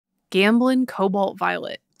Gamblin Cobalt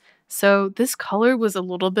Violet. So this color was a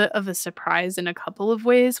little bit of a surprise in a couple of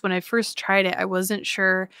ways. When I first tried it, I wasn't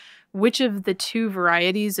sure which of the two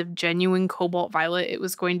varieties of genuine cobalt violet it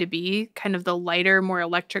was going to be, kind of the lighter, more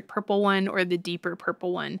electric purple one or the deeper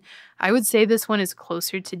purple one. I would say this one is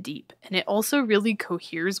closer to deep, and it also really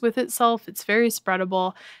coheres with itself. It's very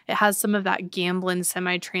spreadable. It has some of that Gamblin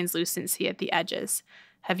semi-translucency at the edges.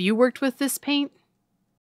 Have you worked with this paint?